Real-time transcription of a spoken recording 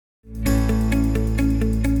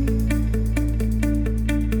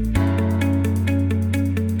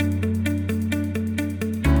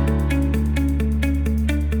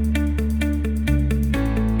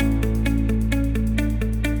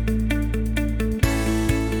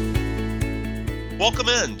Welcome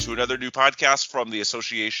in to another new podcast from the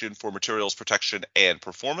Association for Materials Protection and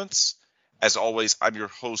Performance. As always, I'm your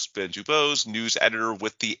host, Ben Dubose, news editor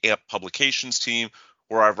with the AMP Publications team,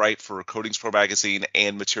 where I write for Coatings Pro Magazine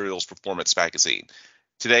and Materials Performance Magazine.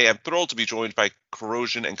 Today, I'm thrilled to be joined by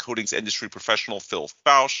corrosion and coatings industry professional Phil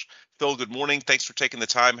Fausch. Phil, good morning. Thanks for taking the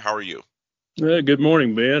time. How are you? Good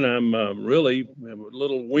morning, Ben. I'm really a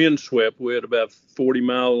little windswept. We had about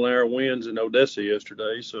 40-mile-an-hour winds in Odessa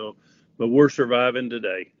yesterday, but we're surviving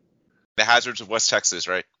today. The hazards of West Texas,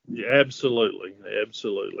 right? Yeah, absolutely.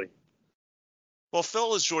 Well,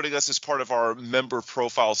 Phil is joining us as part of our member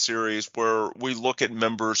profile series where we look at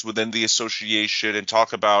members within the association and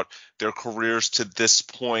talk about their careers to this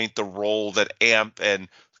point, the role that AMP and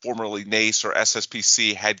formerly NACE or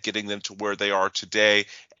SSPC had getting them to where they are today,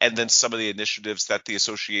 and then some of the initiatives that the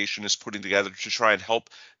association is putting together to try and help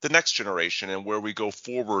the next generation and where we go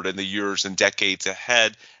forward in the years and decades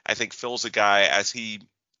ahead. I think Phil's a guy, as he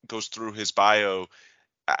goes through his bio,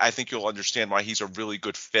 I think you'll understand why he's a really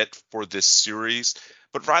good fit for this series.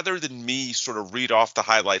 But rather than me sort of read off the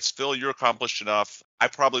highlights, Phil, you're accomplished enough. I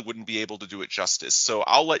probably wouldn't be able to do it justice. So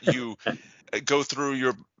I'll let you go through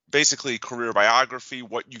your basically career biography,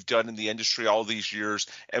 what you've done in the industry all these years,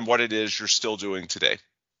 and what it is you're still doing today.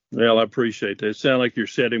 Well, I appreciate that. It sounds like you're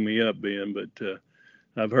setting me up, Ben, but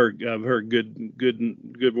I've heard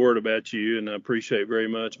good word about you, and I appreciate it very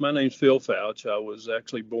much. My name's Phil Fausch. I was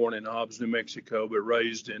actually born in Hobbs, New Mexico, but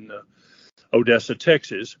raised in Odessa,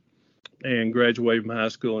 Texas, and graduated from high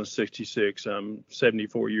school in '66. I'm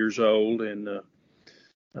 74 years old, and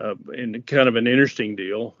kind of an interesting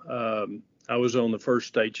deal. I was on the first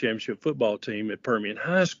state championship football team at Permian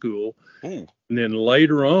High School. Ooh. And then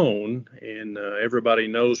later on, and everybody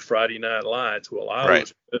knows Friday Night Lights. Well,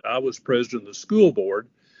 I was president of the school board,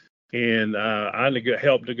 and I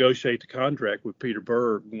helped negotiate the contract with Peter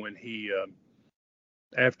Berg when he,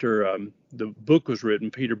 after the book was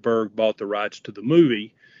written, Peter Berg bought the rights to the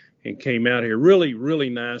movie and came out here. Really, really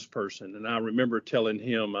nice person. And I remember telling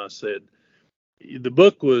him, I said, the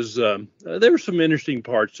book was, there were some interesting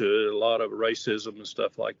parts to it, a lot of racism and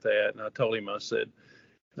stuff like that. And I told him, I said,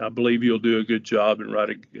 I believe you'll do a good job and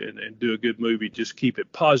and do a good movie. Just keep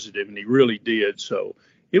it positive. And he really did. So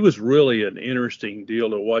it was really an interesting deal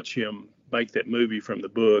to watch him make that movie from the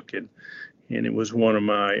book. And it was one of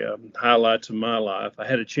my highlights of my life. I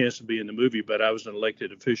had a chance to be in the movie, but I was an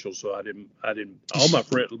elected official. So I didn't, a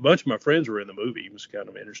bunch of my friends were in the movie. It was kind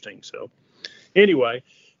of interesting. So anyway,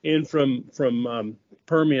 and from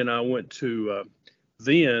Permian, I went to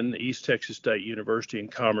then East Texas State University in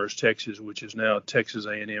Commerce, Texas, which is now Texas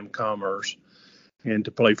A&M Commerce, and to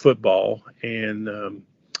play football. And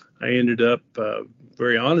I ended up,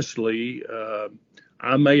 very honestly,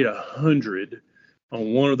 I made 100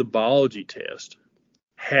 on one of the biology tests.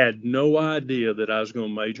 Had no idea that I was going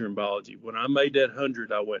to major in biology. When I made that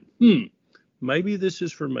 100, I went, maybe this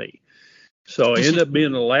is for me. So I ended up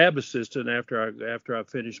being a lab assistant after I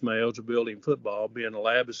finished my eligibility in football, being a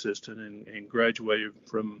lab assistant and graduated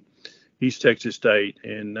from East Texas State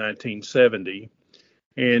in 1970.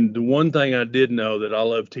 And the one thing I did know that I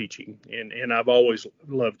love teaching, and I've always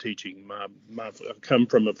loved teaching. I come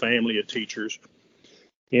from a family of teachers,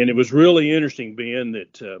 and it was really interesting being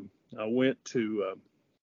that I went to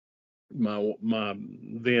my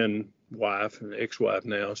then wife, and ex-wife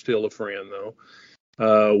now, still a friend though.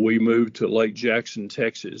 We moved to Lake Jackson,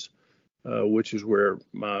 Texas, which is where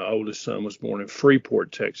my oldest son was born, in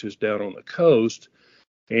Freeport, Texas, down on the coast.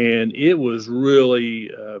 And it was really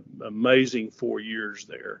amazing 4 years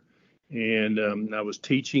there. And I was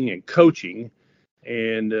teaching and coaching,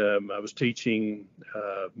 and I was teaching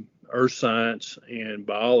earth science and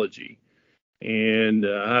biology. And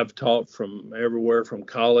I've taught from everywhere from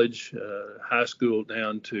college, high school,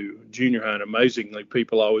 down to junior high. And amazingly,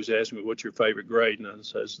 people always ask me, what's your favorite grade? And I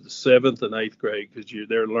say it's the 7th and 8th grade, because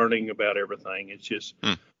they're learning about everything. It's just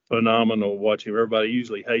phenomenal watching. Everybody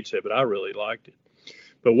usually hates it, but I really liked it.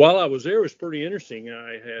 But while I was there, it was pretty interesting.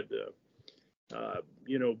 I had,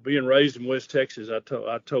 being raised in West Texas, I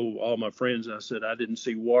told all my friends, I said I didn't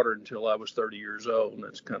see water until I was 30 years old. And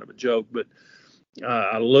that's kind of a joke, but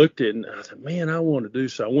I looked and I thought, man, I want to do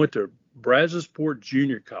so. I went to Brazosport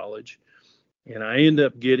Junior College, and I ended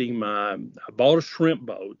up getting I bought a shrimp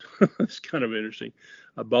boat. It's kind of interesting.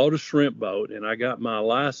 I bought a shrimp boat, and I got my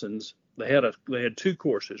license. They had two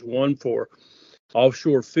courses, one for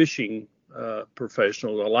offshore fishing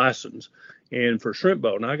professionals, a license, and for shrimp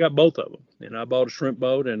boat. And I got both of them. And I bought a shrimp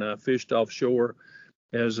boat, and I fished offshore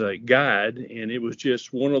as a guide. And it was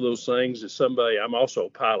just one of those things that I'm also a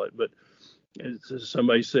pilot, but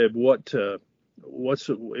somebody said, what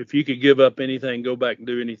if you could give up anything, go back and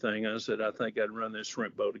do anything, I said, I think I'd run this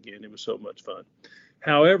shrimp boat again. It was so much fun.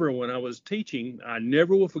 However, when I was teaching, I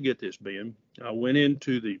never will forget this, Ben. I went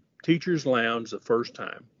into the teacher's lounge the first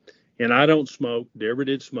time, and I don't smoke, never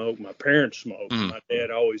did smoke. My parents smoked. Mm. My dad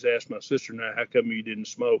always asked my sister and I, how come you didn't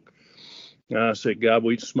smoke? And I said, God,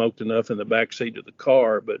 we smoked enough in the back seat of the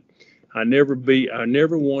car, but I never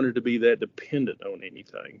wanted to be that dependent on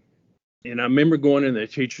anything. And I remember going in the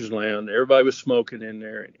teacher's lounge, everybody was smoking in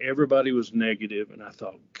there, and everybody was negative. And I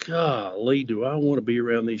thought, golly, do I want to be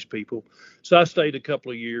around these people? So I stayed a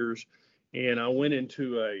couple of years, and I went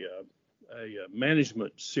into a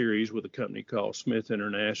management series with a company called Smith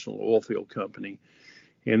International Oilfield Company.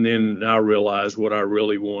 And then I realized what I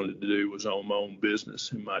really wanted to do was own my own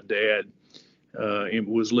business. And my dad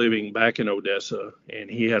was living back in Odessa, and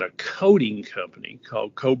he had a coating company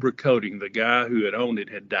called Cobra Coating. The guy who had owned it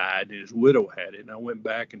had died, and his widow had it. And I went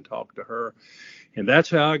back and talked to her, and that's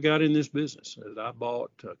how I got in this business. I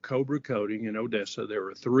bought Cobra Coating in Odessa. There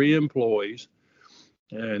were 3 employees,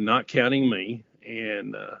 not counting me,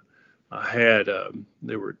 and I had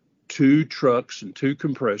there were 2 trucks and 2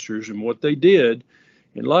 compressors. And what they did,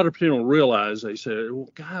 and a lot of people don't realize, they said, well,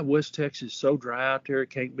 God, West Texas is so dry out there,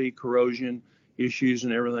 it can't be corrosion issues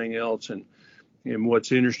and everything else. And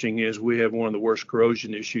what's interesting is we have one of the worst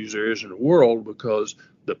corrosion issues there is in the world, because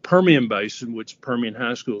the Permian Basin, which Permian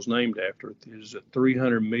High School is named after, is a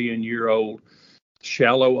 300 million year old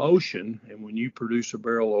shallow ocean. And when you produce a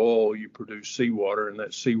barrel of oil, you produce seawater, and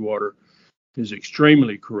that seawater is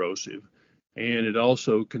extremely corrosive. And it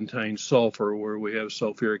also contains sulfur, where we have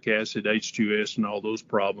sulfuric acid, H2S, and all those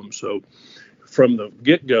problems. So from the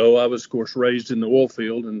get-go, I was, of course, raised in the oil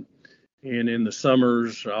field, and in the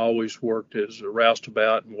summers, I always worked as a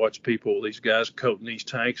roustabout and watched these guys coating these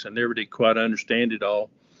tanks. I never did quite understand it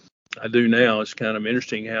all. I do now. It's kind of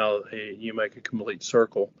interesting how you make a complete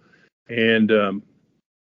circle. And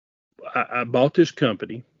I bought this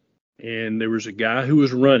company, and there was a guy who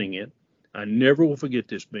was running it. I never will forget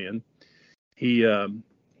this, Ben. He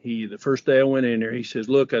the first day I went in there, he says,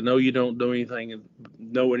 look, I know you don't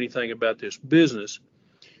know anything about this business.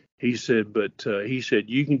 He said, but he said,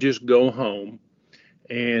 you can just go home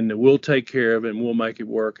and we'll take care of it and we'll make it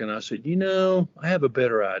work. And I said, I have a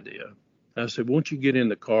better idea. I said, won't you get in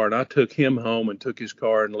the car? And I took him home and took his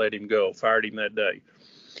car and let him go, fired him that day.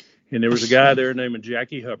 And there was a guy there named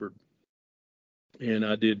Jackie Hubbard. And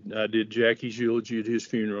I did Jackie's eulogy at his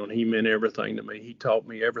funeral, and he meant everything to me. He taught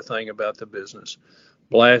me everything about the business,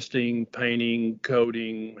 blasting, painting,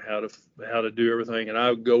 coating, how to do everything. And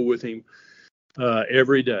I would go with him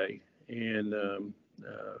every day, and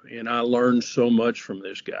I learned so much from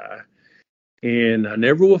this guy. And I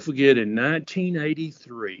never will forget, in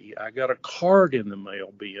 1983, I got a card in the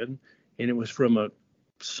mail, Ben, and it was from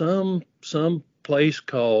some place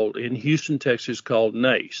in Houston, Texas, called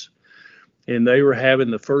NACE, and they were having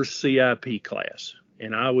the first CIP class,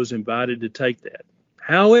 and I was invited to take that.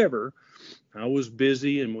 However, I was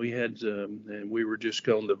busy, and we were just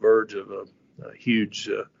on the verge of a huge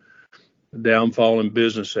downfall in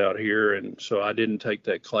business out here, and so I didn't take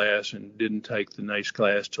that class and didn't take the NACE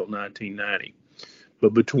class till 1990.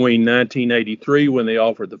 But between 1983, when they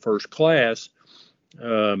offered the first class,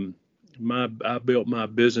 I built my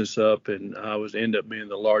business up, and I ended up being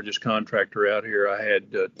the largest contractor out here. I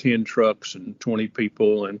had 10 trucks and 20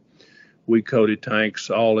 people, and we coated tanks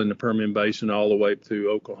all in the Permian Basin all the way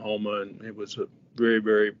through Oklahoma, and it was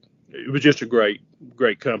it was just a great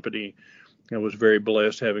company. I was very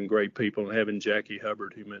blessed having great people and having Jackie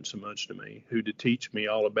Hubbard, who meant so much to me, who to teach me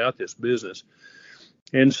all about this business.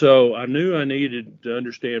 And so I knew I needed to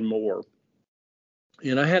understand more.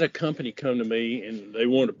 And I had a company come to me, and they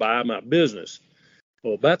wanted to buy my business.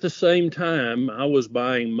 Well, about the same time, I was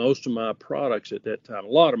buying most of my products at that time, a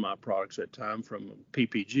lot of my products at that time, from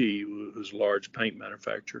PPG, who was a large paint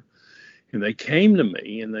manufacturer. And they came to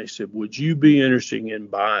me and they said, would you be interested in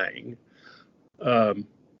buying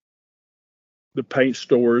the paint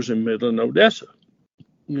stores in Midland, Odessa?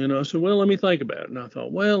 And I said, well, let me think about it. And I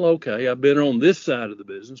thought, well, okay, I've been on this side of the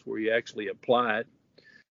business where you actually apply it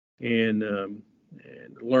and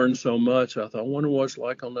learned so much. I thought, I wonder what it's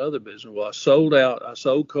like on the other business. Well, I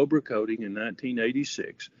sold Cobra Coating in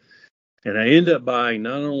 1986. And I ended up buying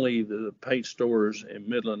not only the paint stores in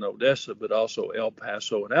Midland, Odessa, but also El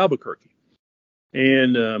Paso and Albuquerque.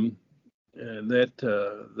 And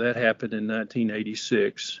that happened in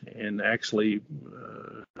 1986. And actually,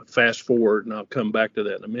 fast forward, and I'll come back to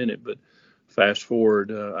that in a minute, but fast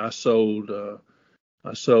forward, I sold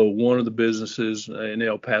one of the businesses in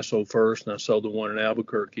El Paso first, and I sold the one in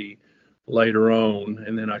Albuquerque later on,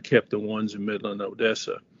 and then I kept the ones in Midland,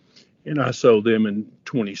 Odessa. and I sold them in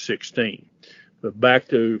 2016. But back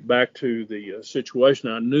to the situation,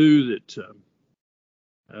 I knew that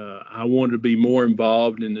I wanted to be more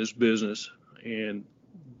involved in this business, and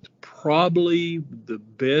probably the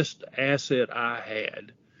best asset I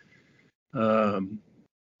had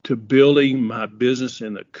to building my business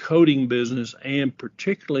in the coating business, and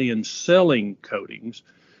particularly in selling coatings,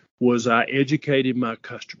 was I educated my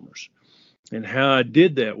customers. And how I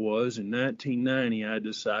did that was in 1990, I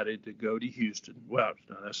decided to go to Houston. Well,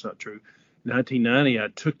 no, that's not true. In 1990, I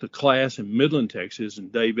took the class in Midland, Texas,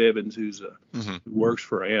 and Dave Evans, who works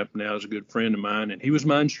for AMP now, is a good friend of mine, and he was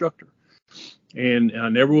my instructor. And I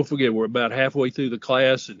never will forget, we're about halfway through the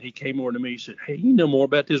class, and he came over to me and said, "Hey, you know more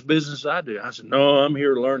about this business than I do." I said, "No, I'm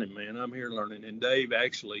here learning, man. I'm here learning." And Dave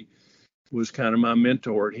actually was kind of my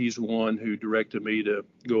mentor. He's the one who directed me to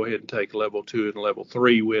go ahead and take level 2 and level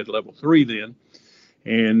 3. We had level 3 then.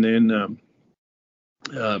 And then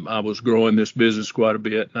I was growing this business quite a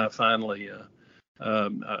bit, and I finally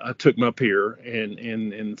I took my peer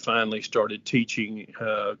and finally started teaching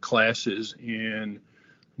classes in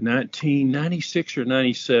 1996 or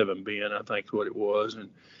 97, Ben, I think what it was.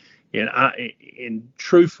 And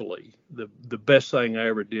truthfully, the best thing I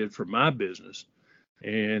ever did for my business,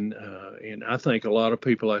 and I think a lot of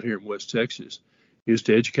people out here in West Texas, is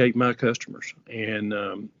to educate my customers. And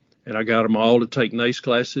I got them all to take NACE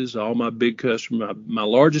classes. All my big customers, my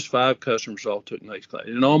largest 5 customers all took NACE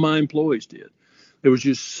classes, and all my employees did. There was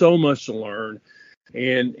just so much to learn.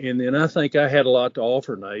 And then I think I had a lot to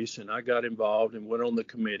offer NACE, and I got involved and went on the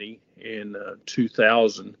committee in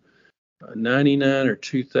 2000, 99 or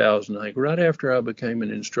 2000, I think, right after I became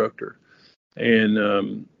an instructor. And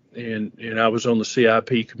I was on the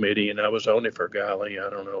CIP committee, and I was on it for, golly, I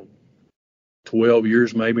don't know, 12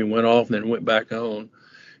 years maybe, went off and then went back on,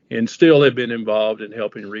 and still have been involved in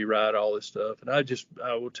helping rewrite all this stuff. And I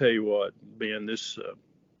will tell you what, Ben, this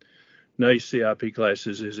NACE CIP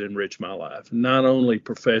classes has enriched my life, not only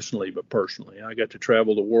professionally, but personally. I got to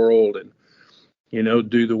travel the world and,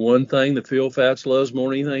 do the one thing that Phil Fouts loves more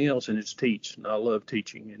than anything else, and it's teach. And I love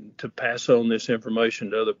teaching, and to pass on this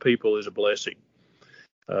information to other people is a blessing.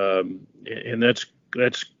 And that's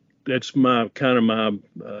my kind of my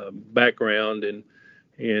background, and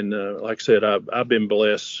like I said, I've been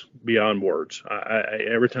blessed beyond words. I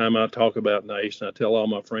every time I talk about NACE, and I tell all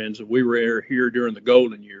my friends that we were here during the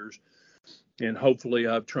golden years, and hopefully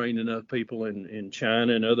I've trained enough people in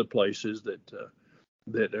China and other places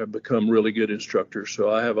that have become really good instructors.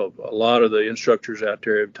 So I have a lot of the instructors out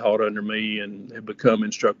there have taught under me and have become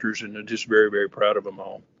instructors, and I'm just very, very proud of them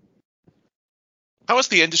all. How has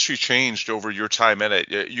the industry changed over your time in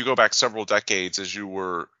it? You go back several decades as you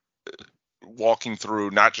were walking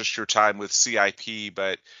through not just your time with CIP,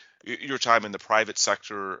 but your time in the private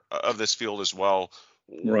sector of this field as well.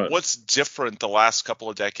 Right. What's different the last couple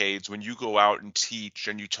of decades when you go out and teach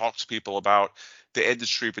and you talk to people about the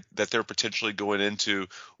industry that they're potentially going into?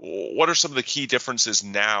 What are some of the key differences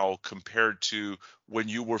now compared to when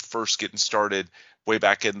you were first getting started way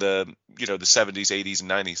back in the 70s, 80s,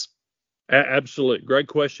 and 90s? Absolutely. Great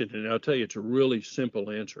question. And I'll tell you, it's a really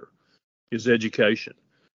simple answer, is education.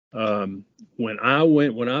 When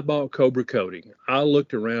I bought Cobra Coating, I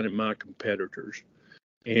looked around at my competitors,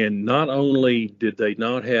 and not only did they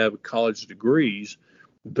not have college degrees,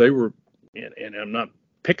 they were, and I'm not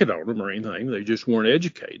picking on them or anything, they just weren't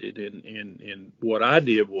educated. And what I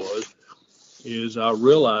did is I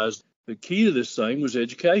realized the key to this thing was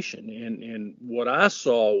education. And what I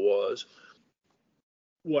saw was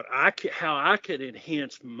how I could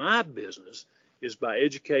enhance my business is by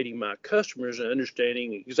educating my customers and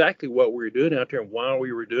understanding exactly what we were doing out there and why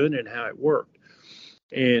we were doing it and how it worked.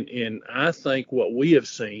 And I think what we have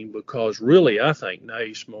seen, because really I think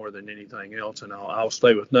NACE more than anything else, and I'll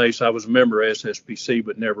stay with NACE. I was a member of SSPC,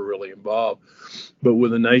 but never really involved. But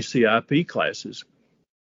with the NACE CIP classes,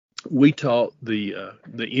 we taught the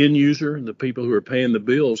end user, the people who are paying the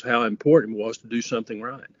bills, how important it was to do something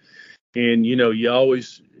right. And,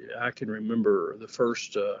 I can remember the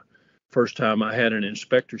first time I had an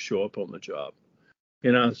inspector show up on the job.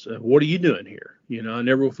 And I said, "What are you doing here?" I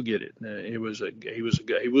never will forget it. He was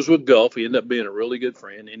with Gulf. He ended up being a really good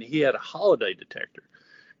friend, and he had a holiday detector.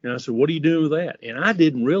 And I said, "What are you doing with that?" And I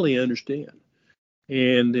didn't really understand.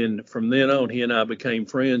 And then from then on, he and I became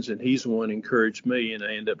friends, and he's the one who encouraged me, and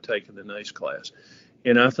I ended up taking the NACE class.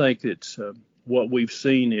 And I think it's what we've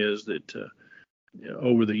seen is that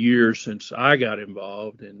over the years since I got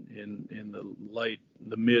involved in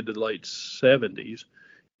the mid to late 70s,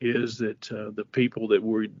 is that the people that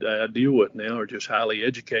I deal with now are just highly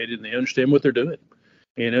educated, and they understand what they're doing.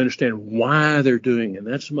 and understand why they're doing it. And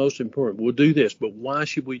that's the most important. We'll do this, but why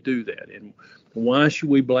should we do that? And why should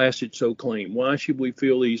we blast it so clean? Why should we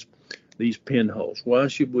fill these pinholes? Why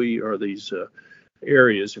should we, or these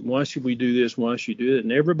areas, and why should we do this? Why should you do it?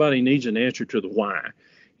 And everybody needs an answer to the why.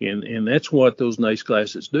 And that's what those NACE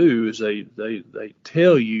classes do, is they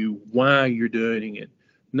tell you why you're doing it,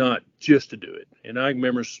 not just to do it. And I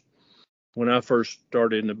remember when I first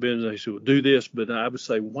started in the business, they said, well, do this, but I would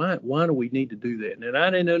say, why do we need to do that? And I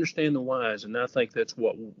didn't understand the whys, and I think that's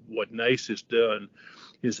what NACE has done,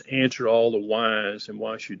 is answer all the whys and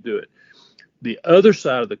why you should do it. The other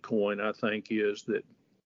side of the coin, I think, is that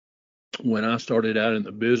when I started out in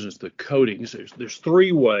the business, the coatings, there's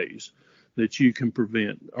three ways that you can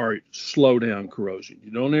prevent or slow down corrosion.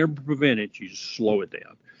 You don't ever prevent it, you just slow it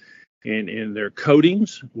down. And they're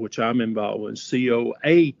coatings, which I'm involved in,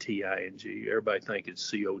 COATING. Everybody think it's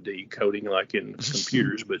COD, coding like in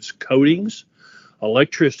computers, but it's coatings,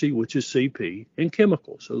 electricity, which is CP, and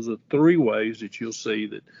chemicals. Those are three ways that you'll see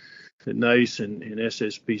that NACE and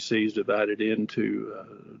SSPC is divided into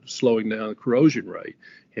slowing down the corrosion rate.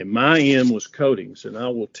 And my end was coatings, and I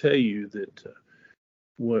will tell you that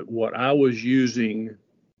what I was using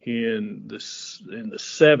in the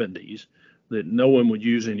 70s that no one would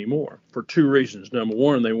use anymore, for two reasons. Number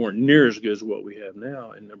one, they weren't near as good as what we have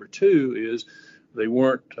now, and number two is they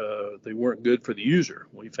weren't good for the user.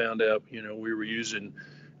 We found out, we were using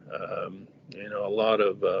a lot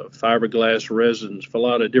of fiberglass resins for a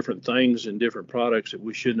lot of different things and different products that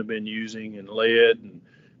we shouldn't have been using, and lead. And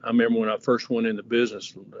I remember when I first went into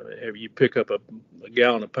business, you pick up a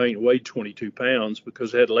gallon of paint weighed 22 pounds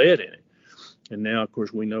because it had lead in it. And now, of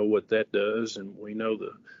course, we know what that does, and we know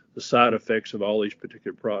the side effects of all these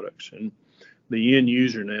particular products. And the end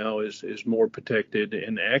user now is more protected,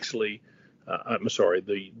 and actually,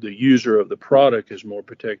 the user of the product is more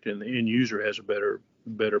protected, and the end user has a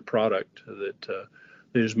better product that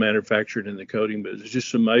is manufactured in the coating business. It's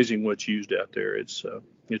just amazing what's used out there. It's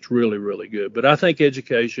really, really good. But I think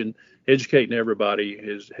educating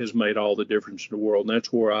everybody has made all the difference in the world, and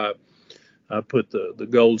that's where I put the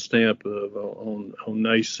gold stamp on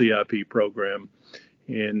NACE CIP program.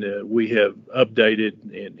 And we have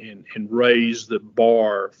updated and raised the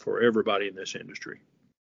bar for everybody in this industry.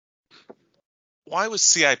 Why was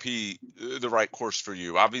CIP the right course for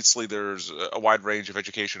you? Obviously, there's a wide range of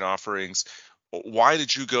education offerings. Why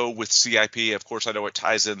did you go with CIP? Of course, I know it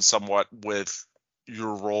ties in somewhat with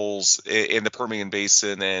your roles in the Permian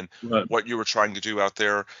Basin and Right. what you were trying to do out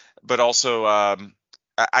there. But also,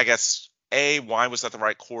 I guess, A, why was that the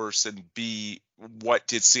right course? And B, what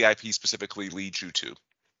did CIP specifically lead you to?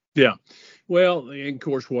 Yeah. Well, and of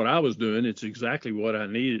course, what I was doing, it's exactly what I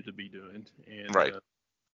needed to be doing. And right.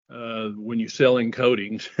 When you're selling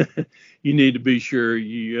coatings, you need to be sure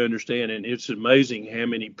you understand. And it's amazing how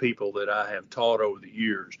many people that I have taught over the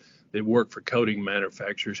years that work for coating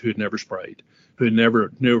manufacturers who had never sprayed, who had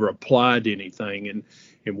never applied anything.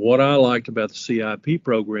 And what I liked about the CIP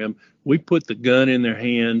program, we put the gun in their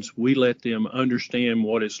hands. We let them understand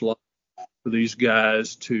what it's like for these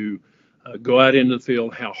guys to go out into the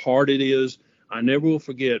field, how hard it is. I never will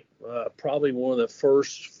forget, probably one of the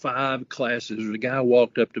first 5 classes, the guy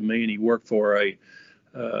walked up to me, and he worked for a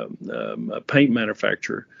paint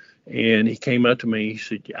manufacturer. And he came up to me, he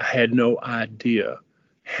said, I had no idea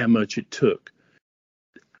how much it took.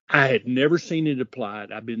 I had never seen it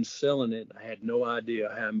applied. I've been selling it. I had no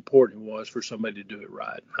idea how important it was for somebody to do it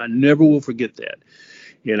right. I never will forget that.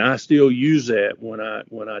 And I still use that when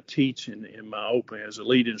I teach in my open as a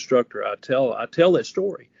lead instructor. I tell that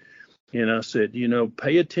story. And I said,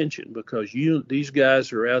 pay attention, because these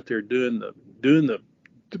guys are out there doing the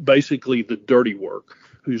basically the dirty work,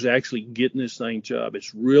 who's actually getting this thing job.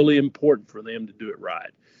 It's really important for them to do it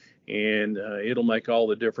right. And it'll make all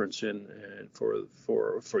the difference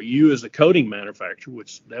for you as a coating manufacturer,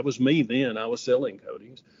 which that was me then. I was selling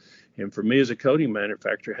coatings. And for me as a coating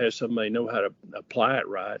manufacturer, have somebody know how to apply it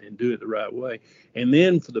right and do it the right way. And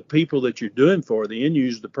then for the people that you're doing for, the end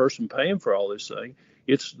user, the person paying for all this thing,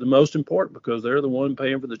 it's the most important, because they're the one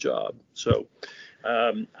paying for the job. So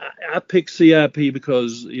I picked CIP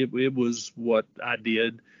because it was what I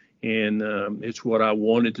did, and it's what I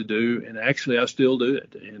wanted to do. And actually, I still do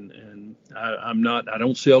it. And I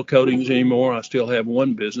don't sell coatings anymore. I still have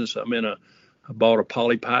one business. I bought a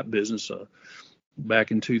poly pipe business back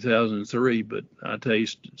in 2003. But I tell you,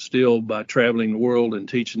 still, by traveling the world and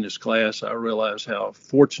teaching this class, I realize how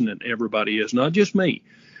fortunate everybody is, not just me,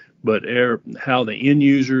 but how the end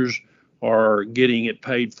users are getting it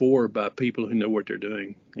paid for by people who know what they're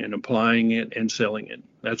doing and applying it and selling it.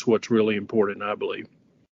 That's what's really important, I believe.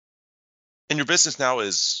 And your business now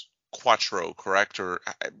is Quattro, correct? Or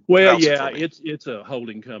Well, pronounce it yeah, for me. it's a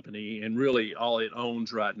holding company, and really all it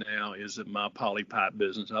owns right now is my poly pipe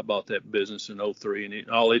business. I bought that business in '03, and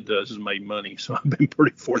all it does is make money. So I've been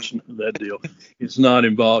pretty fortunate with that deal. It's not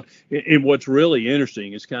involved. And what's really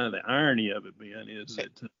interesting is kind of the irony of it, Ben, is that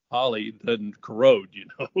poly doesn't corrode,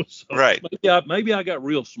 So Right. maybe I got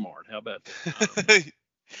real smart. How about that?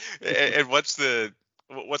 And what's the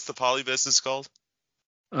poly business called?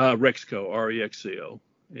 Rexco, REXCO.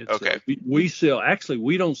 It's Okay. we sell. Actually,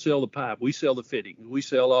 we don't sell the pipe. We sell the fittings. We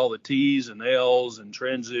sell all the T's and L's and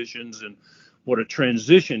transitions. And what a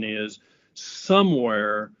transition is,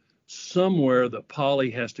 somewhere the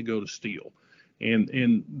poly has to go to steel.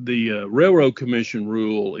 And the Railroad Commission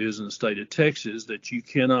rule is in the state of Texas that you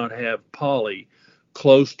cannot have poly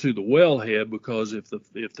close to the wellhead, because if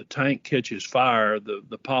the tank catches fire,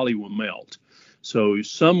 the poly will melt. So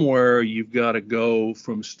somewhere you've got to go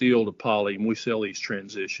from steel to poly, and we sell these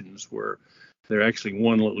transitions where they're actually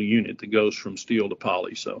one little unit that goes from steel to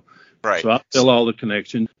poly. So Right. I sell all the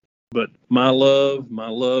connections, but my love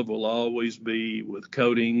will always be with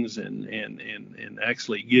coatings and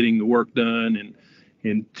actually getting the work done.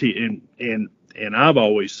 And I've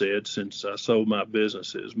always said, since I sold my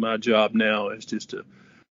businesses, my job now is just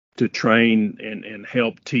to train and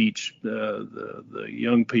help teach the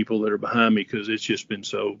young people that are behind me, because it's just been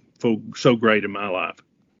so great in my life.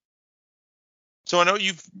 So I know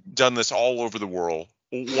you've done this all over the world.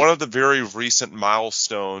 One of the very recent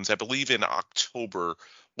milestones, I believe in October,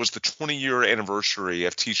 was the 20-year anniversary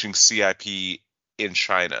of teaching CIP in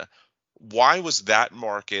China. Why was that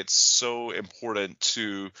market so important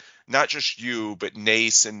to not just you, but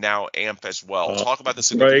NACE and now AMP as well? Talk about the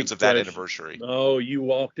significance of that anniversary. Oh, you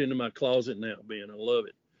walked into my closet now, Ben. I love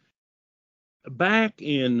it. Back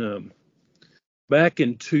in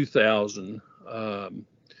 2000,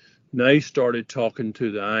 NACE started talking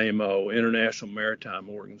to the IMO, International Maritime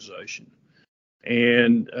Organization.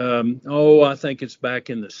 And, I think it's back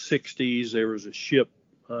in the 60s, there was a ship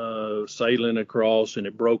sailing across, and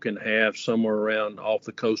it broke in half somewhere around off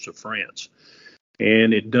the coast of France.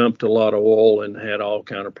 And it dumped a lot of oil and had all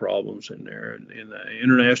kind of problems in there. And the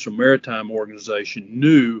International Maritime Organization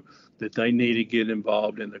knew that they needed to get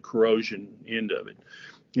involved in the corrosion end of it.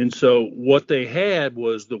 And so what they had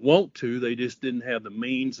was the want to, they just didn't have the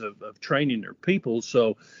means of training their people.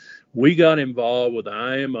 So we got involved with the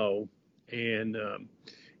IMO, and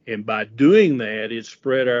by doing that, it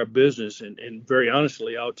spread our business. And very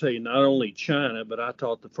honestly, I'll tell you, not only China, but I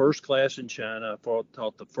taught the first class in China. I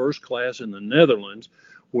taught the first class in the Netherlands,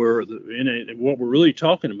 where what we're really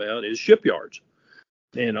talking about is shipyards.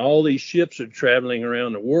 And all these ships are traveling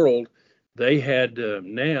around the world. They had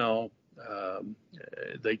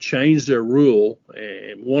they changed their rule.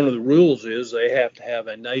 And one of the rules is they have to have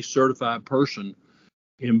a NACE certified person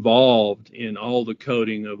involved in all the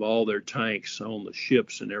coating of all their tanks on the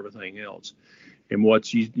ships and everything else. And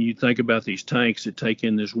what you think about these tanks that take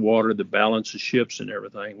in this water that balances ships and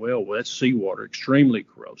everything, well, that's seawater, extremely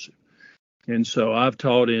corrosive. And so I've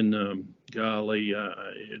taught in the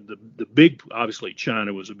big, obviously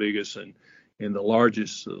China was the biggest, and the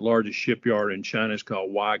largest shipyard in China is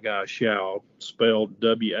called Waigaoqiao, spelled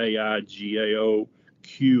Waigaoqiao,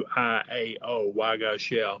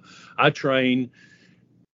 Waigaoqiao.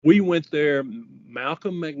 We went there,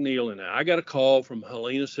 Malcolm McNeil and I got a call from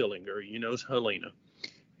Helena Sillinger. You know Helena.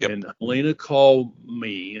 Yep. And Helena called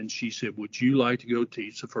me and she said, would you like to go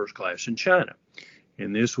teach the first class in China?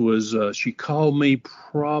 And this was, she called me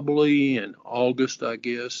probably in August, I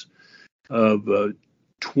guess, of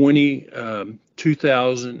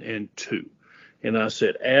 2002. And I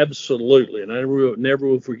said, absolutely. And I never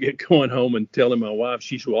will forget going home and telling my wife.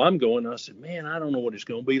 She said, well, I'm going. I said, man, I don't know what it's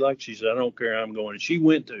going to be like. She said, I don't care. I'm going. And she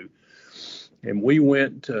went to. And we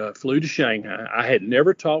flew to Shanghai. I had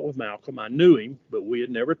never talked with Malcolm. I knew him, but we had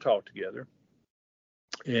never talked together.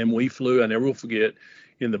 And we flew, I never will forget,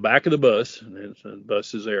 in the back of the bus. And the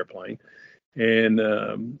bus is airplane. And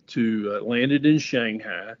landed in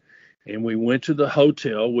Shanghai. And we went to the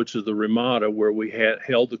hotel, which is the Ramada, where we had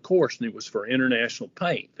held the course, and it was for International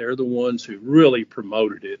Paint. They're the ones who really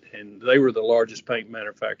promoted it, and they were the largest paint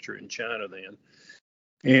manufacturer in China then.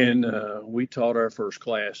 And we taught our first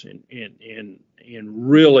class, and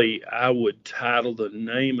really, I would title the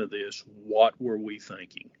name of this, What Were We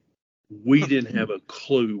Thinking? We didn't have a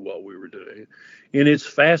clue what we were doing. And it's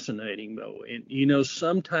fascinating, though. And,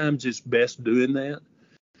 sometimes it's best doing that.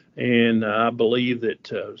 And I believe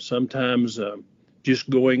that sometimes just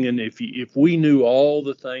going in, if we knew all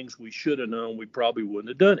the things we should have known, we probably wouldn't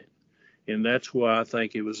have done it. And that's why I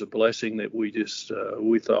think it was a blessing that we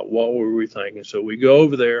thought, what were we thinking? So we go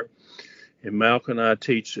over there, and Malcolm and I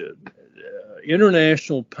teach it.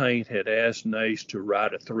 International Paint had asked NACE to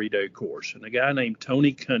write a 3-day course, and a guy named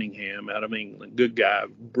Tony Cunningham out of England, good guy,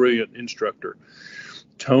 brilliant instructor.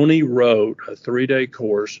 Tony wrote a 3-day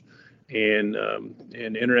course, and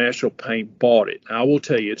International Paint bought it. I will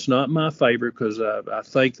tell you, it's not my favorite because I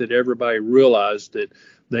think that everybody realized that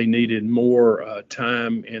they needed more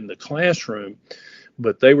time in the classroom.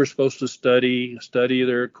 But they were supposed to study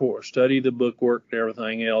their course, study the bookwork and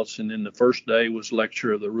everything else. And then the first day was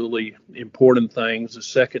lecture of the really important things. The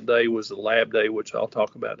second day was the lab day, which I'll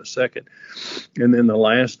talk about in a second. And then the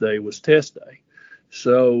last day was test day.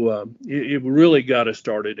 So it really got us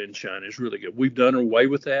started in China. It's really good. We've done away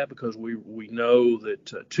with that because we know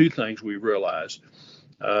that two things we realize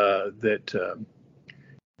that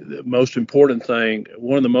the most important thing,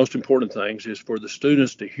 one of the most important things is for the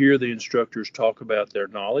students to hear the instructors talk about their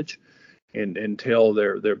knowledge and tell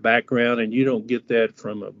their background, and you don't get that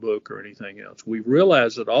from a book or anything else. We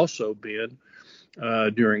realized that also, Ben,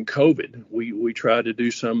 during COVID, we tried to do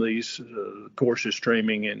some of these courses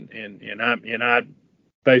streaming, and I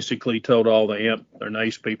basically told all the AMP or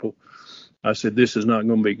NACE people, I said, this is not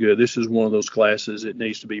going to be good. This is one of those classes that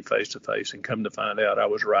needs to be face-to-face, and come to find out I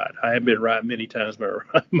was right. I haven't been right many times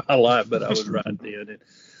in my life, but I was right then.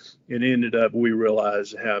 And it ended up, we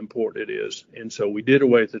realized how important it is. And so we did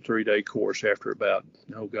away with the 3-day course after about,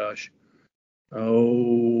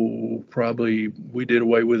 probably we did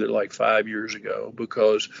away with it like 5 years ago,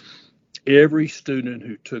 because every student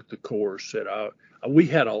who took the course said,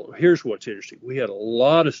 here's what's interesting. We had a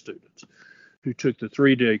lot of students who took the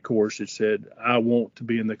 3-day course that said, I want to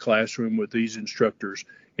be in the classroom with these instructors,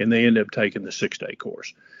 and they ended up taking the 6-day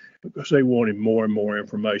course because they wanted more and more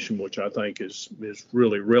information, which I think is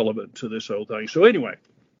really relevant to this whole thing. So anyway,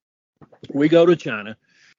 we go to China,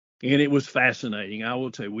 and it was fascinating. I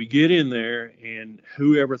will tell you, we get in there, and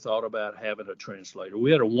whoever thought about having a translator?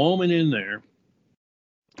 We had a woman in there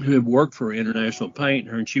who had worked for International Paint,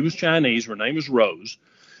 and she was Chinese. Her name was Rose.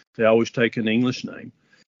 They always take an English name.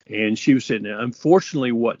 And she was sitting there.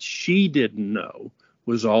 Unfortunately, what she didn't know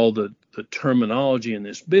was all the terminology in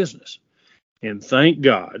this business. And thank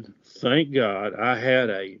God, I had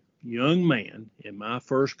a young man in my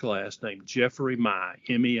first class named Jeffrey Mai,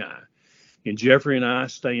 M-E-I. And Jeffrey and I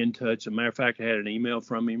stay in touch. As a matter of fact, I had an email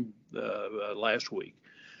from him last week.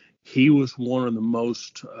 He was one of the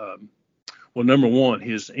most, number one,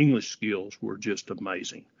 his English skills were just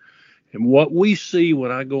amazing. And what we see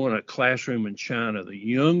when I go in a classroom in China, the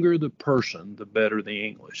younger the person, the better the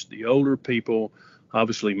English. The older people,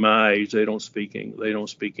 obviously my age, they don't speak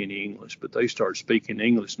any English, but they start speaking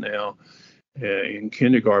English now in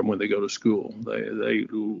kindergarten when they go to school. They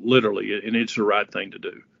literally, and it's the right thing to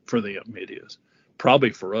do for them. It is probably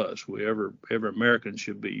for us. Every American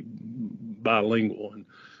should be bilingual, and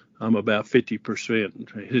I'm about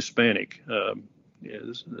 50% Hispanic,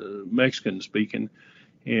 Mexican speaking,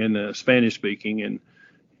 and Spanish speaking,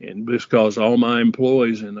 and because all my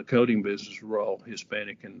employees in the coating business were all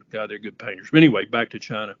Hispanic, and God, they're good painters. But anyway, back to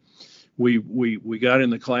China. We got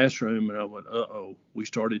in the classroom, and I went, we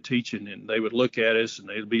started teaching, and they would look at us, and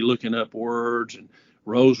they'd be looking up words, and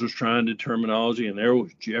Rose was trying to terminology, and there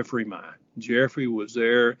was Jeffrey Mai. Jeffrey was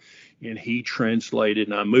there, and he translated,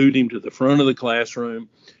 and I moved him to the front of the classroom,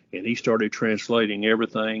 and he started translating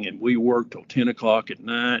everything, and we worked till 10 o'clock at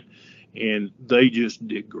night. And they just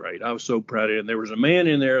did great. I was so proud of them. There was a man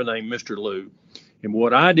in there named Mr. Liu. And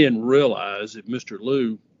what I didn't realize that Mr.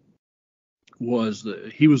 Liu was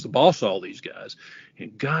he was the boss of all these guys.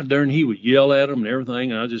 And God darn, he would yell at them and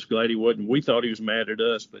everything. And I was just glad he wasn't. We thought he was mad at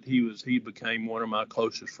us, but he became one of my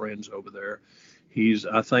closest friends over there.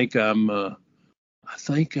 I think I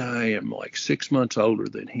am like 6 months older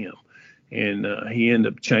than him. And he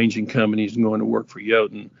ended up changing companies and going to work for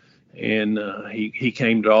Yoten. And he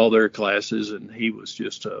came to all their classes, and he was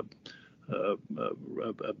just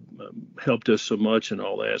helped us so much and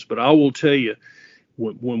all that. But I will tell you,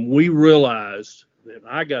 when we realized that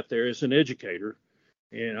I got there as an educator,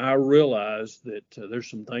 and I realized that there's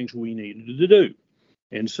some things we needed to do.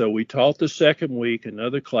 And so we taught the second week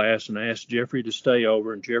another class, and I asked Jeffrey to stay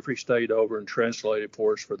over, and Jeffrey stayed over and translated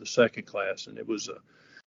for us for the second class. And it was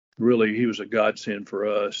really, he was a godsend for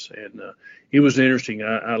us. And it was interesting.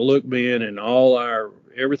 I looked, Ben, and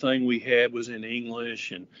everything we had was in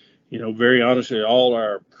English. And, very honestly,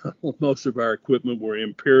 most of our equipment were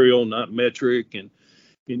imperial, not metric. And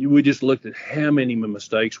we just looked at how many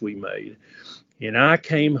mistakes we made. And I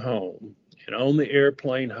came home, and on the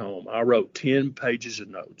airplane home, I wrote 10 pages of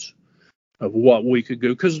notes of what we could do.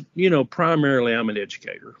 Because, primarily I'm an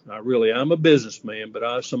educator. I'm a businessman, but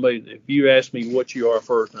if you ask me what you are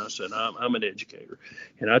first, and I said, I'm an educator.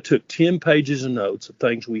 And I took 10 pages of notes of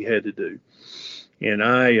things we had to do.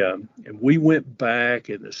 And we went back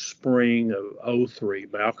in the spring of '03.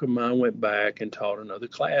 Malcolm and I went back and taught another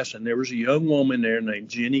class. And there was a young woman there named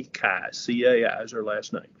Jenny Kai, C-A-I is her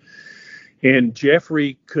last name. And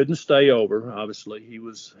Jeffrey couldn't stay over. Obviously, he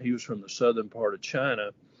was from the southern part of China.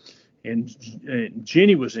 And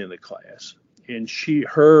Jenny was in the class, and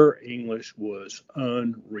her English was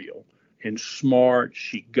unreal and smart.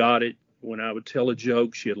 She got it. When I would tell a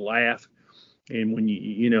joke, she'd laugh. And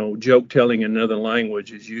when joke telling in another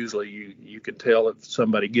language is usually you can tell if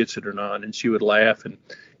somebody gets it or not. And she would laugh and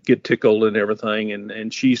get tickled and everything.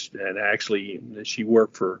 And she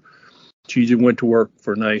went to work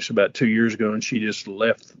for NACE about 2 years ago, and she just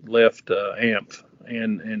left AMP.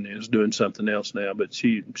 And is doing something else now, but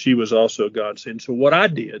she was also a godsend. So what I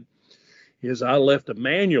did is I left a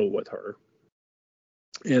manual with her,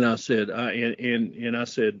 and I said I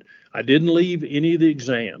said I didn't leave any of the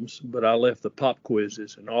exams, but I left the pop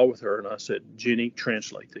quizzes and all with her, and I said, Jenny,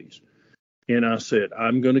 translate these. And I said,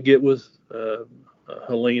 I'm going to get with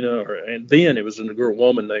Helena, and then it was a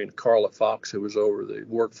woman named Carla Fox who was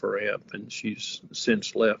worked for AMP, and she's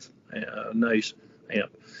since left NACE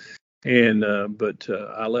AMP. And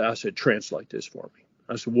I said, translate this for me.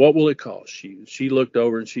 I said, what will it cost? She looked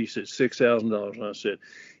over and she said $6,000. And I said,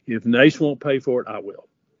 if NACE won't pay for it, I will.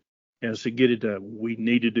 And I said, get it done. We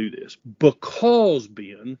need to do this. Because,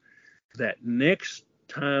 Ben, that next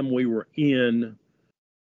time we were in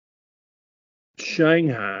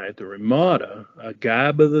Shanghai at the Ramada, a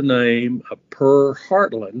guy by the name of Per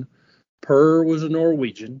Hartland, Per was a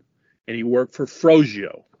Norwegian, and he worked for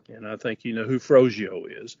Frosio. And I think you know who Frosio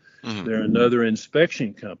is. Mm-hmm. They're another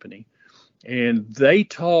inspection company. And they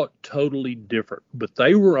taught totally different. But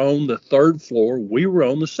they were on the third floor. We were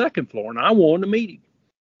on the second floor. And I wanted to meet him.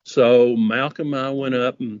 So Malcolm and I went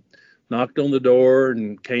up and knocked on the door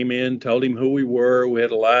and came in, told him who we were. We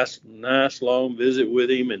had a nice long visit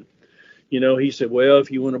with him. And, he said, well,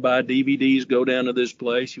 if you want to buy DVDs, go down to this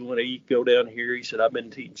place. You want to eat, go down here. He said, I've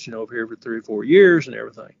been teaching over here for 3 or 4 years and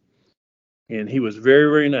everything. And he was very,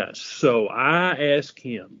 very nice. So I asked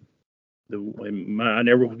him, I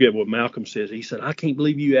never forget what Malcolm says. He said, I can't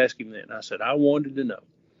believe you asked him that. And I said, I wanted to know.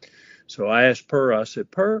 So I asked Per, I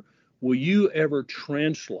said, Per, will you ever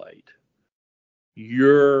translate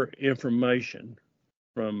your information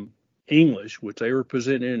from English, which they were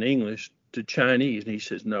presenting in English, to Chinese? And he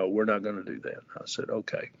says, no, we're not going to do that. I said,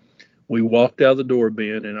 okay. We walked out the door,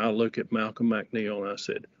 Ben, and I looked at Malcolm McNeil, and I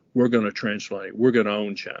said, we're going to translate. We're going to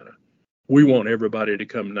own China. We want everybody to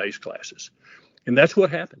come to NACE classes. And that's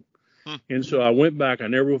what happened. And so I went back. I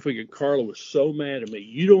never will forget. Carla was so mad at me.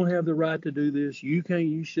 You don't have the right to do this. You can't.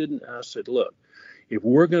 You shouldn't. I said, look, if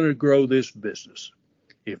we're going to grow this business,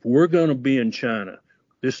 if we're going to be in China,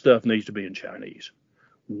 this stuff needs to be in Chinese.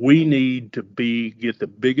 We need to get the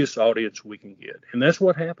biggest audience we can get. And that's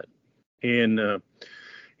what happened. And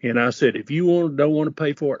I said, if you don't want to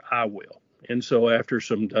pay for it, I will. And so after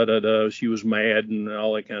some she was mad and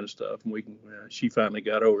all that kind of stuff. And she finally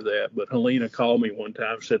got over that. But Helena called me one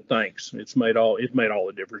time and said, thanks. It made all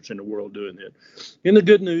the difference in the world doing that. And the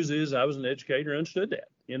good news is I was an educator and understood that,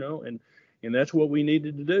 and that's what we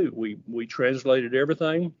needed to do. We translated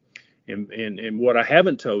everything. And what I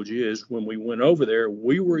haven't told you is when we went over there,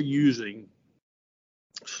 we were using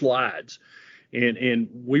slides and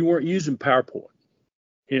we weren't using PowerPoint.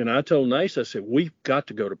 And I told NACE, I said, we've got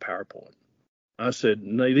to go to PowerPoint. I said,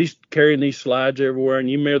 carrying these slides everywhere, and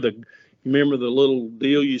you remember the little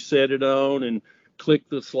deal you set it on and click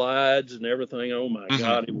the slides and everything. Oh my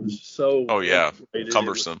God, it was so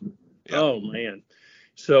cumbersome. Oh man.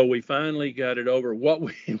 So we finally got it over. What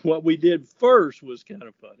we did first was kind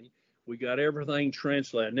of funny. We got everything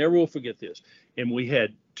translated. I never will forget this. And we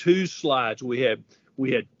had 2 slides. We had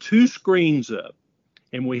 2 screens up,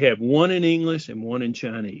 and we had one in English and one in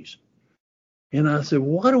Chinese. And I said,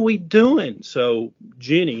 what are we doing? So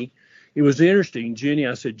Jenny, it was interesting.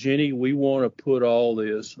 I said, Jenny, we want to put all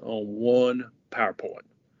this on one PowerPoint.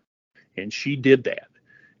 And she did that.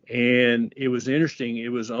 And it was interesting.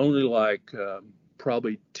 It was only like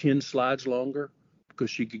probably 10 slides longer because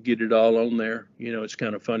she could get it all on there. It's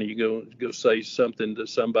kind of funny. You go say something to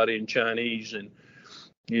somebody in Chinese and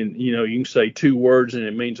you can say 2 words and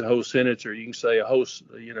it means a whole sentence, or you can say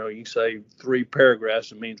you can say 3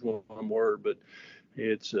 paragraphs and it means one word. But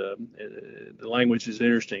it's the language is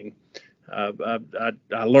interesting.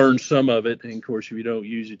 I learned some of it, and of course, if you don't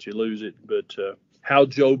use it, you lose it. But Hao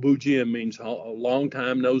Zhou Bu Jian means a long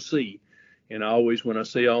time no see, And I always, when I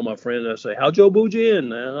see all my friends, I say, "How's Joe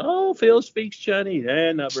Bujin?" Oh, Phil speaks Chinese.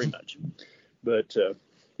 Not very much. But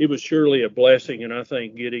it was surely a blessing, and I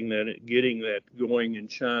think getting that going in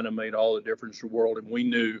China made all the difference in the world. And we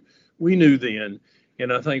knew then,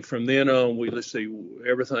 and I think from then on, let's see,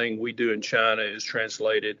 everything we do in China is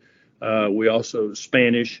translated. We also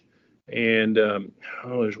Spanish, and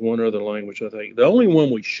there's one other language I think. The only one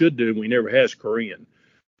we should do, and we never has Korean,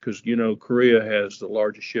 because Korea has the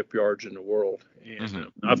largest shipyards in the world, and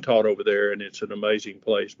I've taught over there, and it's an amazing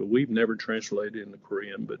place. But we've never translated into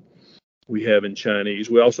Korean, but we have in Chinese.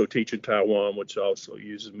 We also teach in Taiwan, which also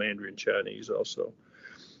uses Mandarin Chinese also.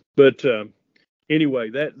 But anyway,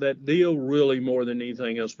 that deal really more than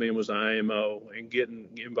anything else, man, was IMO, and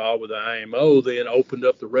getting involved with the IMO then opened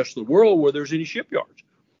up the rest of the world where there's any shipyards.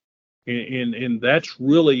 And that's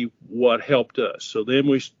really what helped us. So then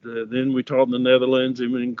we taught in the Netherlands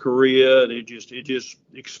and in Korea, and it just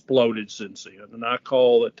exploded since then. And I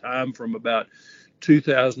call the time from about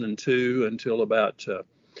 2002 until about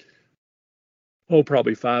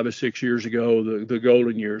probably 5 or 6 years ago, the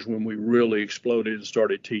golden years when we really exploded and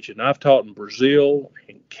started teaching. I've taught in Brazil,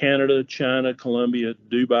 in Canada, China, Colombia,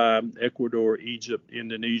 Dubai, Ecuador, Egypt,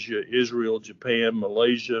 Indonesia, Israel, Japan,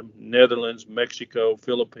 Malaysia, Netherlands, Mexico,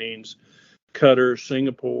 Philippines, Qatar,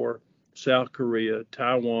 Singapore, South Korea,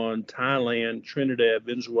 Taiwan, Thailand, Trinidad,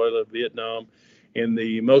 Venezuela, Vietnam, and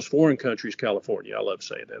the most foreign country is California. I love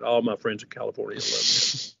saying that. All my friends in California love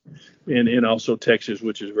that. And also Texas,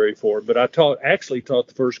 which is very foreign. But I actually taught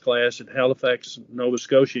the first class in Halifax, Nova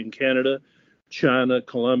Scotia in Canada, China,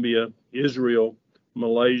 Colombia, Israel,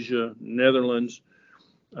 Malaysia, Netherlands,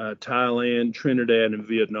 Thailand, Trinidad, and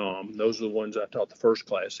Vietnam. Those are the ones I taught the first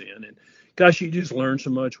class in. And gosh, you just learn so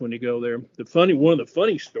much when you go there. One of the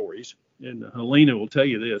funny stories, and Helena will tell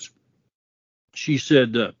you this. She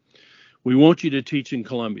said, "We want you to teach in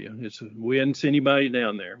Colombia." We hadn't sent anybody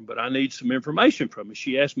down there, but I need some information from you.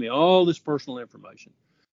 She asked me all this personal information.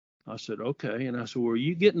 I said, "Okay." And I said, "Well, are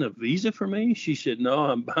you getting a visa for me?" She said, "No,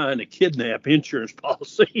 I'm buying a kidnap insurance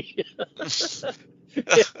policy."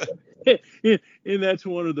 And that's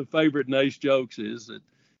one of the favorite nice jokes is that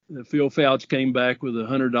Phil Fouch came back with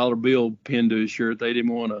 $100 bill pinned to his shirt. They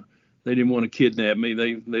didn't want to kidnap me.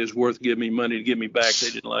 They was worth giving me money to get me back. They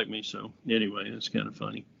didn't like me. So anyway, it's kind of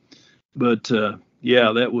funny. But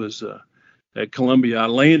that was at Colombia. I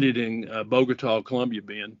landed in Bogota, Colombia,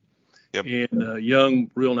 Ben. Yep. And a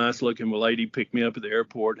young, real nice looking lady picked me up at the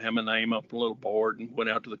airport, had my name up on a little board, and went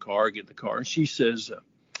out to the car, get in the car. And she says,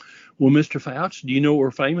 "Well, Mr. Fouch, do you know what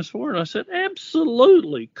we're famous for?" And I said,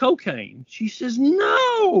 "Absolutely, cocaine." She says,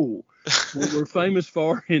 "No, what we're famous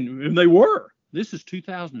for," and they were. This is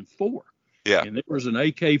 2004. Yeah. And there was an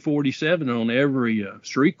AK-47 on every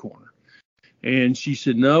street corner. And she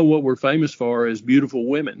said, "No, what we're famous for is beautiful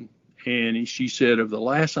women." And she said, of the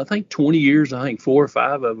last, I think 20 years, I think 4 or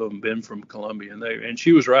 5 of them been from Colombia. And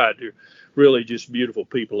she was right. They're really just beautiful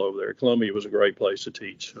people over there. Colombia was a great place to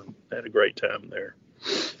teach. So I had a great time there.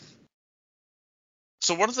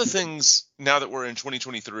 So one of the things now that we're in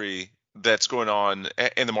 2023 that's going on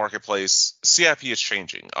in the marketplace, CIP is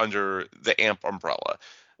changing under the AMP umbrella.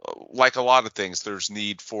 Like a lot of things, there's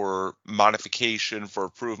need for modification, for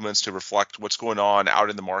improvements to reflect what's going on out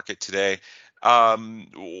in the market today.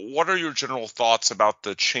 What are your general thoughts about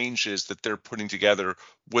the changes that they're putting together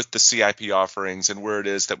with the CIP offerings and where it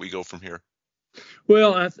is that we go from here?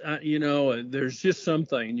 Well, there's just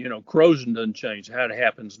something, corrosion doesn't change. How it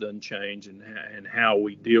happens doesn't change, and how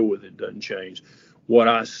we deal with it doesn't change. What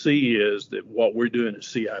I see is that what we're doing at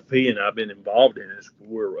CIP, and I've been involved in, is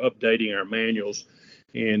we're updating our manuals.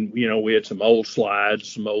 And, we had some old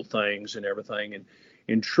slides, some old things and everything.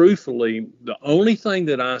 And truthfully, the only thing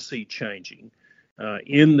that I see changing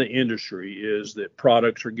in the industry is that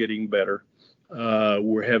products are getting better.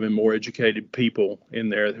 We're having more educated people in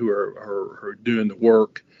there who are doing the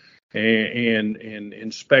work and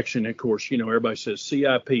inspection. Of course, everybody says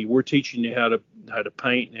CIP, we're teaching you how to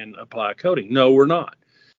paint and apply coating. No, we're not.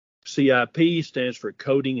 CIP stands for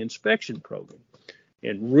Coating Inspection Program.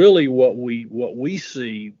 And really, what we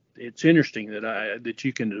see, it's interesting that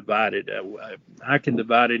you can divide it. I can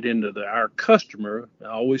divide it into our customer. I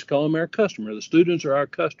always call them our customer. The students are our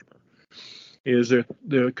customer.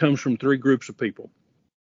 There comes from 3 groups of people.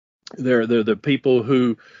 They're the people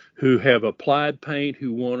who have applied paint,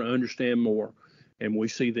 who want to understand more, and we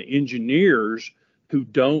see the engineers who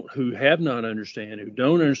don't understand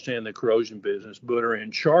the corrosion business, but are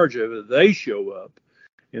in charge of it. They show up.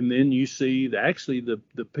 And then you see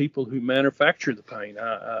the people who manufacture the paint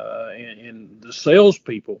and the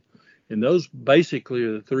salespeople. And those basically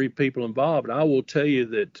are the 3 people involved. And I will tell you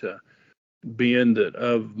that being that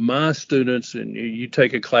of my students, and you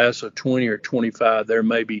take a class of 20 or 25, there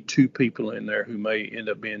may be 2 people in there who may end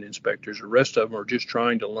up being inspectors. The rest of them are just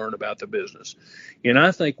trying to learn about the business. And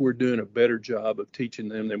I think we're doing a better job of teaching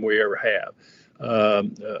them than we ever have.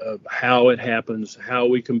 Of how it happens, how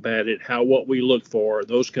we combat it, what we look for,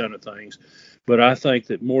 those kind of things. But I think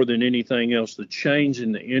that more than anything else, the change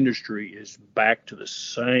in the industry is back to the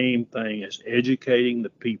same thing as educating the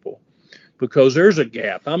people, because there's a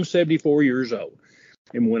gap. I'm 74 years old.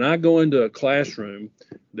 And when I go into a classroom,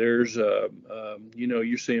 there's,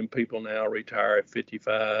 you're seeing people now retire at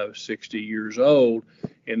 55, 60 years old,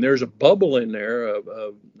 and there's a bubble in there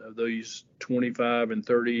of these 25 and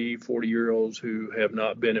 30, 40-year-olds who have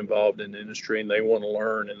not been involved in the industry, and they want to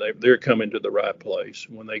learn, and they're coming to the right place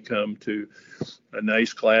when they come to a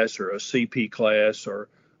NACE class or a CP class or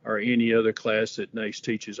any other class that NACE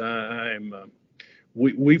teaches.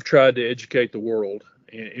 We've tried to educate the world,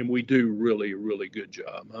 and we do really, really good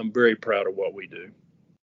job. I'm very proud of what we do.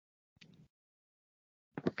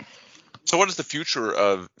 So what does the future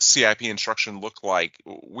of CIP instruction look like?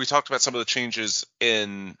 We talked about some of the changes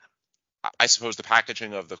in, I suppose, the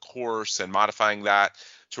packaging of the course and modifying that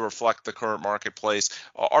to reflect the current marketplace.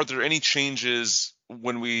 Are there any changes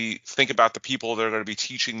when we think about the people that are going to be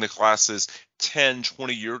teaching the classes 10,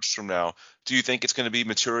 20 years from now? Do you think it's going to be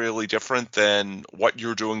materially different than what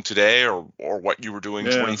you're doing today or what you were doing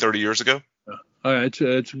 20, 30 years ago? It's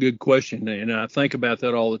a good question, and I think about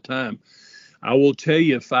that all the time. I will tell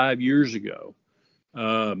you, 5 years ago,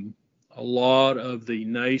 a lot of the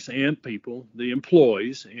NACE AMP people, the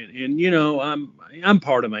employees, and I'm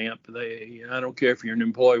part of AMP. I don't care if you're an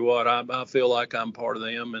employee or what. I feel like I'm part of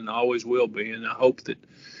them, and always will be. And I hope that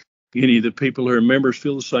any of the people who are members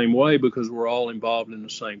feel the same way, because we're all involved in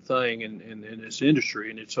the same thing in this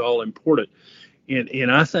industry, and it's all important.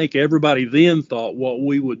 And I think everybody then thought what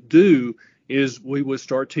we would do is we would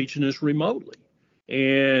start teaching this remotely.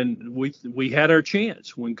 And we had our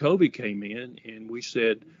chance when COVID came in, and we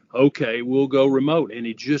said, okay, we'll go remote. And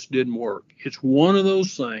it just didn't work. It's one of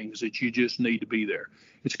those things that you just need to be there.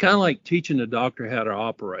 It's kind of like teaching a doctor how to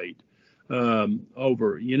operate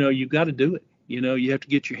over, you've got to do it. You have to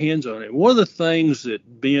get your hands on it. One of the things that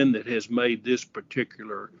has made this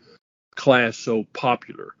particular class so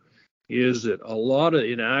popular is that a lot of,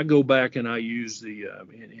 and I go back and I use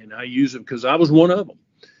and I use them because I was one of them.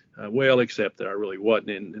 Except that I really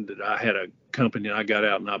wasn't, and that I had a company and I got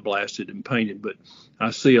out and I blasted and painted. But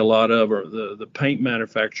I see a lot of the paint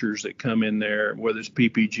manufacturers that come in there, whether it's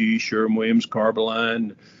PPG, Sherwin-Williams,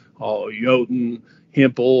 Carboline, Jotun,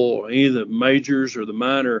 Hempel, or any of the majors or the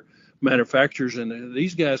minor manufacturers. And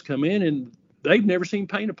these guys come in and they've never seen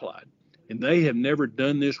paint applied, and they have never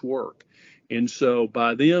done this work. And so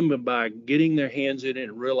by getting their hands in it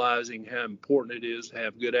and realizing how important it is to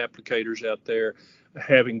have good applicators out there,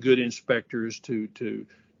 having good inspectors to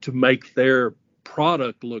make their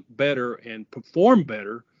product look better and perform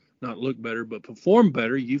better, not look better, but perform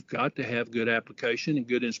better, you've got to have good application and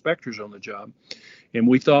good inspectors on the job. And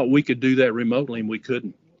we thought we could do that remotely, and we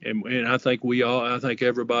couldn't. And I think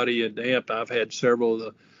everybody at AMP, I've had several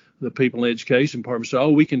of the people in education department say,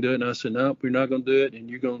 we can do it. And I said, no, we're not going to do it. And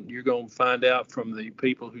you're going to find out from the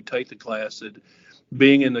people who take the class that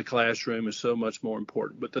being in the classroom is so much more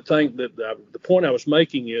important. But the point I was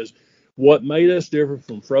making is what made us different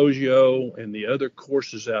from Frosio and the other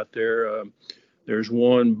courses out there. There's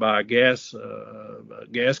one by a gas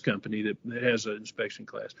company that has an inspection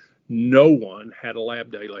class. No one had a lab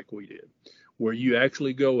day like we did, where you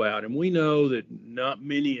actually go out, and we know that not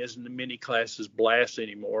many classes blast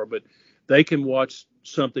anymore, but they can watch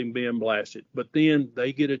something being blasted. But then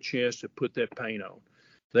they get a chance to put that paint on.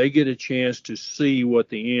 They get a chance to see what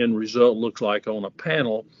the end result looks like on a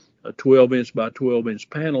panel, a 12-inch by 12-inch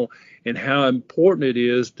panel, and how important it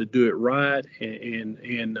is to do it right and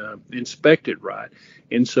inspect it right.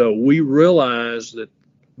 And so we realize that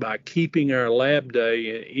by keeping our lab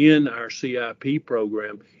day in our CIP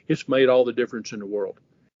program, it's made all the difference in the world.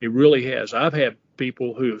 It really has. I've had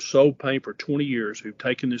people who have sold paint for 20 years who've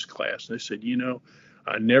taken this class, and they said,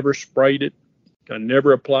 I never sprayed it, I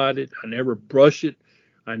never applied it, I never brushed it,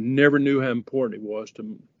 I never knew how important it was to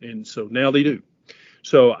me. And so now they do.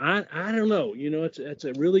 So I don't know. It's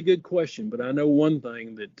a really good question, but I know one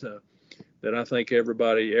thing that I think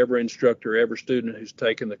every instructor, every student who's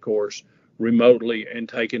taken the course remotely and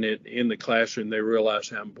taken it in the classroom, they realize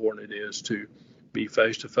how important it is to be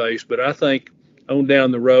face to face. But I think on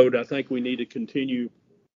down the road, I think we need to continue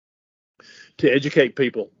to educate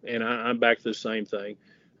people. And I'm back to the same thing.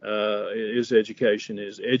 Is education,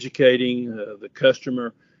 is educating the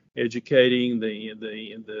customer educating the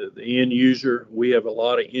end user. We have a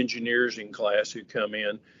lot of engineers in class who come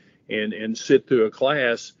in and sit through a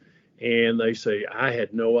class, and they say, I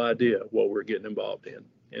had no idea what we're getting involved in.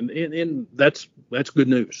 And that's good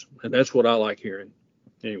news. And that's what I like hearing.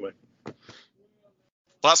 Anyway.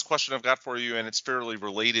 Last question I've got for you, and it's fairly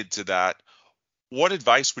related to that. What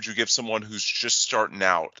advice would you give someone who's just starting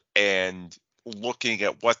out and looking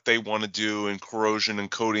at what they want to do in corrosion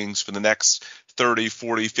and coatings for the next 30,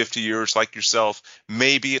 40, 50 years like yourself?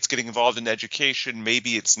 Maybe it's getting involved in education,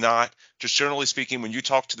 maybe it's not. Just generally speaking, when you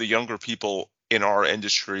talk to the younger people in our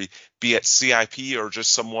industry, be it CIP or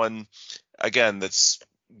just someone, again, that's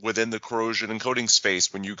within the corrosion and coating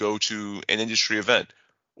space, when you go to an industry event,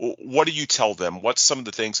 what do you tell them? What's some of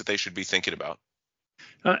the things that they should be thinking about?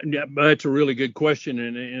 Yeah, that's a really good question,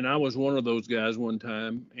 and I was one of those guys one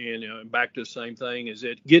time. And back to the same thing: is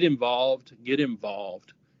that get involved, get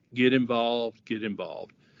involved, get involved, get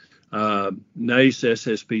involved. NACE,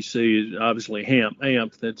 SSPC is obviously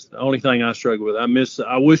AMP. That's the only thing I struggle with. I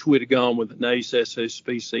wish we'd have gone with the NACE,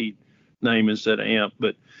 SSPC name instead of AMP.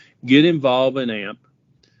 But get involved in AMP.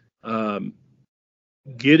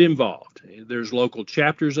 Get involved. There's local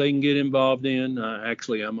chapters they can get involved in.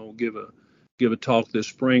 Actually, I'm gonna give a talk this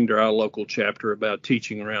spring to our local chapter about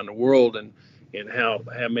teaching around the world and how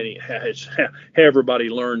everybody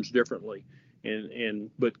learns differently.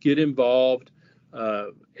 But get involved,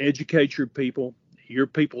 educate your people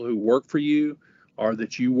who work for you or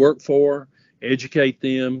that you work for. Educate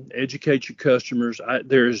them, educate your customers.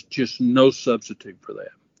 There's just no substitute for that.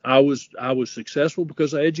 I was successful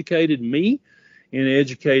because I educated me and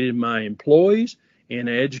educated my employees and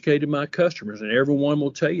I educated my customers, and everyone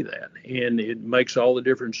will tell you that. And it makes all the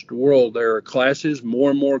difference in the world. There are classes, more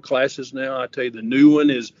and more classes now. I tell you, the new one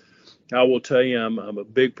is, I will tell you, I'm a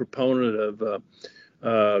big proponent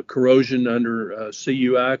of corrosion under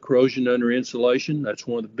CUI, corrosion under insulation. That's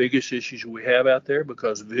one of the biggest issues we have out there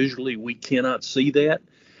because visually we cannot see that.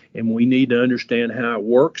 And we need to understand how it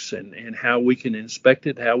works and how we can inspect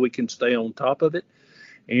it, how we can stay on top of it.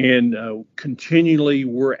 And continually,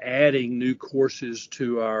 we're adding new courses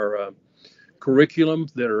to our curriculum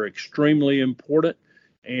that are extremely important.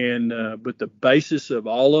 And but the basis of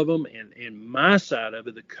all of them, and my side of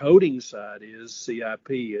it, the coding side, is CIP.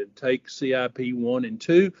 And take CIP 1 and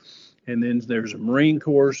 2, and then there's a Marine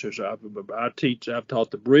course. I've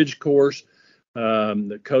taught the bridge course,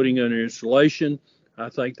 the coding under installation. I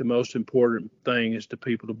think the most important thing is to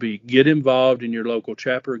people to get involved in your local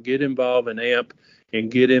chapter, get involved in AMP, and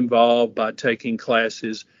get involved by taking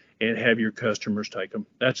classes and have your customers take them.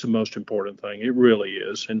 That's the most important thing. It really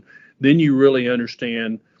is. And then you really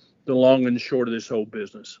understand the long and short of this whole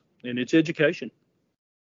business, and it's education.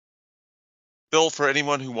 Bill, for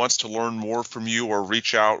anyone who wants to learn more from you or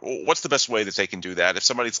reach out, what's the best way that they can do that? If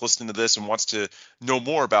somebody's listening to this and wants to know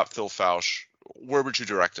more about Phil Fausch, where would you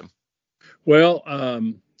direct them? Well,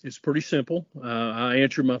 it's pretty simple. I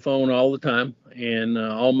answer my phone all the time, and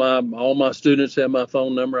all my students have my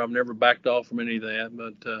phone number. I've never backed off from any of that,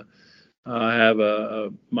 but I have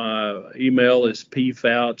my email is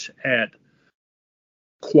pfauch@Quatro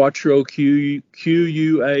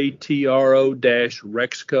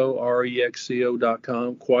QUATRO-Rexco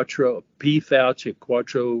REXCO.com.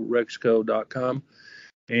 pfauch@QuatroRexco.com,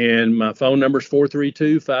 and my phone number is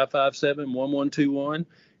 432-557-1121.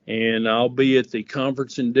 And I'll be at the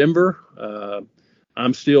conference in Denver.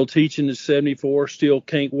 I'm still teaching at 74. Still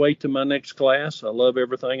can't wait to my next class. I love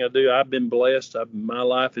everything I do. I've been blessed. My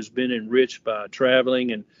life has been enriched by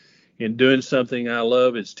traveling and doing something I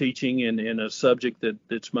love. It's teaching in a subject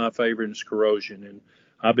that's my favorite, is corrosion. And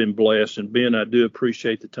I've been blessed. And Ben, I do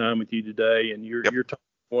appreciate the time with you today. And you're talking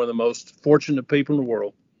to one of the most fortunate people in the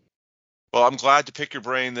world. Well, I'm glad to pick your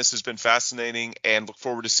brain. This has been fascinating, and look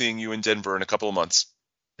forward to seeing you in Denver in a couple of months.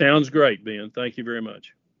 Sounds great, Ben. Thank you very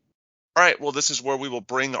much. All right. Well, this is where we will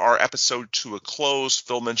bring our episode to a close.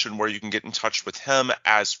 Phil mentioned where you can get in touch with him.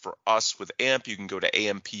 As for us with AMP, you can go to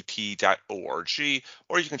ampp.org,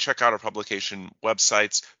 or you can check out our publication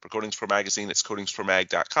websites. For Coatings Pro Magazine, it's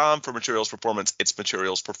coatingspromag.com. For Materials Performance, it's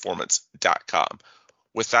materialsperformance.com.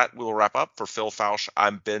 With that, we will wrap up. For Phil Fausch,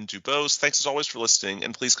 I'm Ben Dubose. Thanks as always for listening,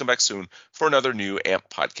 and please come back soon for another new AMP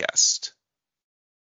podcast.